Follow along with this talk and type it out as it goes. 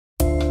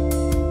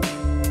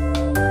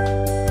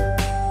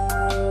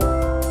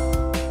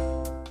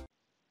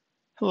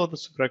Hello,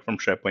 this is Greg from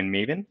SharePoint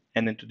Maven,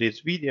 and in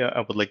today's video, I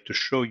would like to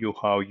show you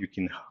how you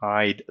can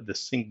hide the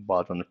sync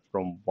button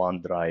from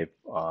OneDrive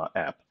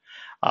app.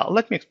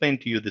 Let me explain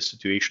to you the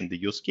situation, the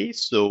use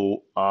case.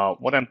 So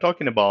what I'm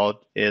talking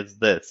about is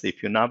this.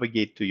 If you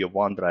navigate to your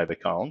OneDrive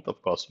account, of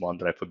course,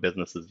 OneDrive for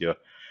Business is your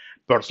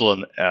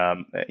personal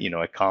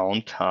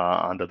account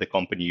under the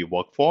company you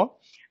work for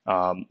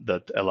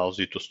that allows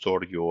you to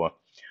store your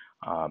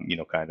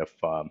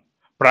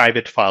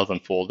private files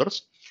and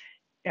folders.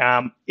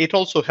 It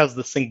also has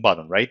the sync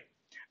button, right?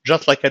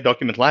 Just like a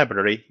document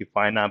library, if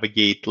I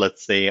navigate,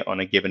 let's say, on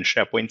a given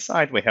SharePoint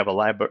site, we have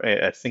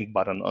a sync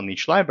button on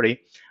each library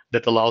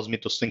that allows me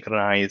to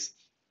synchronize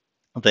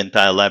the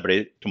entire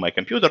library to my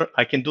computer.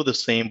 I can do the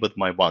same with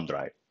my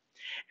OneDrive.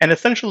 And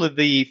essentially,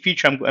 the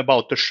feature I'm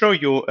about to show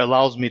you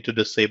allows me to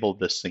disable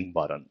the sync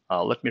button.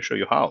 Let me show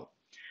you how.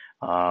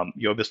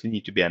 You obviously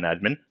need to be an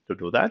admin to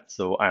do that.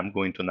 So I'm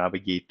going to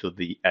navigate to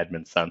the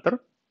Admin Center,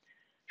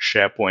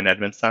 SharePoint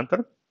Admin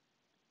Center.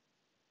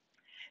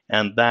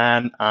 And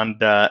then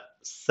under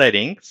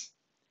Settings,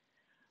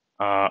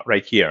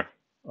 right here,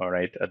 all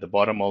right, at the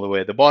bottom, all the way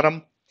at the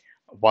bottom,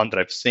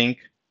 OneDrive Sync,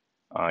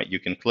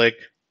 you can click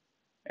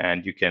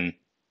and you can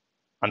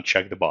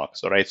uncheck the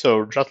box, all right?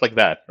 So just like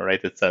that, all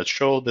right, it says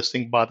show the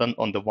sync button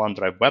on the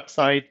OneDrive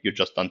website. You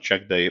just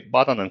uncheck the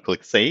button and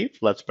click Save.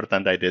 Let's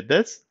pretend I did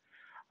this.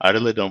 I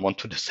really don't want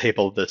to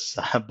disable this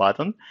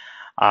button,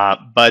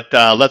 but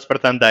let's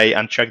pretend I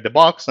uncheck the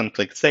box and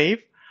click Save.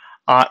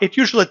 It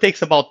usually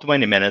takes about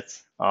 20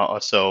 minutes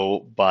or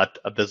so, but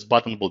this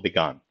button will be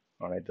gone.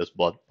 All right, this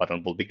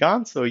button will be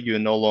gone, so you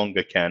no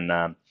longer can,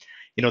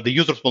 the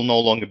users will no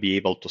longer be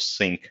able to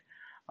sync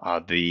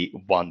the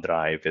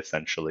OneDrive,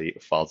 essentially,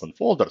 files and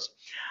folders.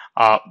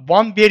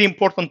 One very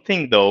important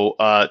thing, though,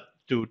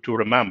 to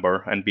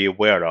remember and be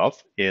aware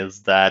of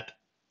is that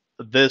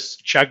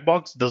this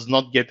checkbox does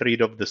not get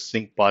rid of the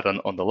sync button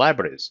on the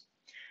libraries.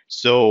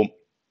 So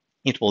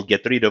it will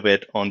get rid of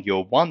it on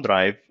your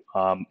OneDrive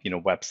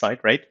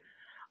website, right?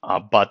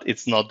 But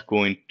it's not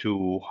going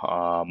to,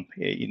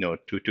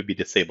 to be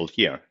disabled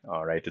here.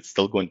 All right, it's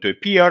still going to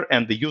appear,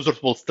 and the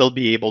users will still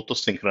be able to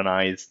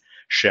synchronize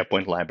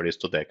SharePoint libraries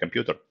to their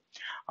computer.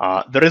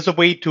 There is a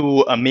way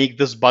to make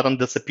this button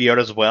disappear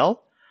as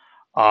well.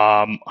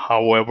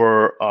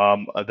 However,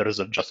 there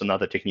is just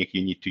another technique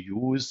you need to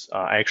use.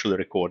 I actually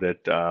recorded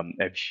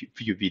a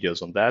few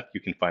videos on that.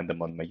 You can find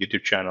them on my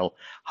YouTube channel,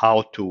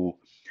 how to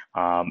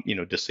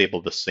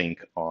disable the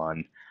sync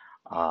on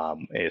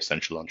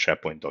essentially on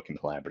SharePoint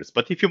document libraries.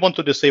 But if you want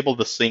to disable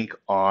the sync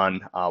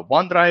on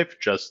OneDrive,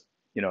 just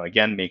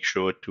again, make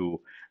sure to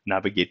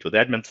navigate to the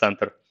Admin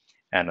Center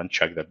and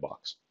uncheck that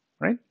box,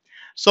 right?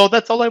 So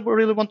that's all I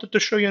really wanted to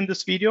show you in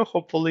this video.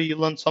 Hopefully you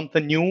learned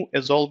something new.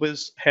 As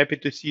always, happy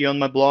to see you on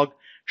my blog,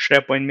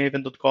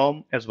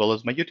 SharePointMaven.com, as well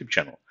as my YouTube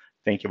channel.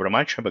 Thank you very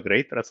much. Have a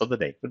great rest of the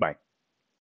day. Goodbye.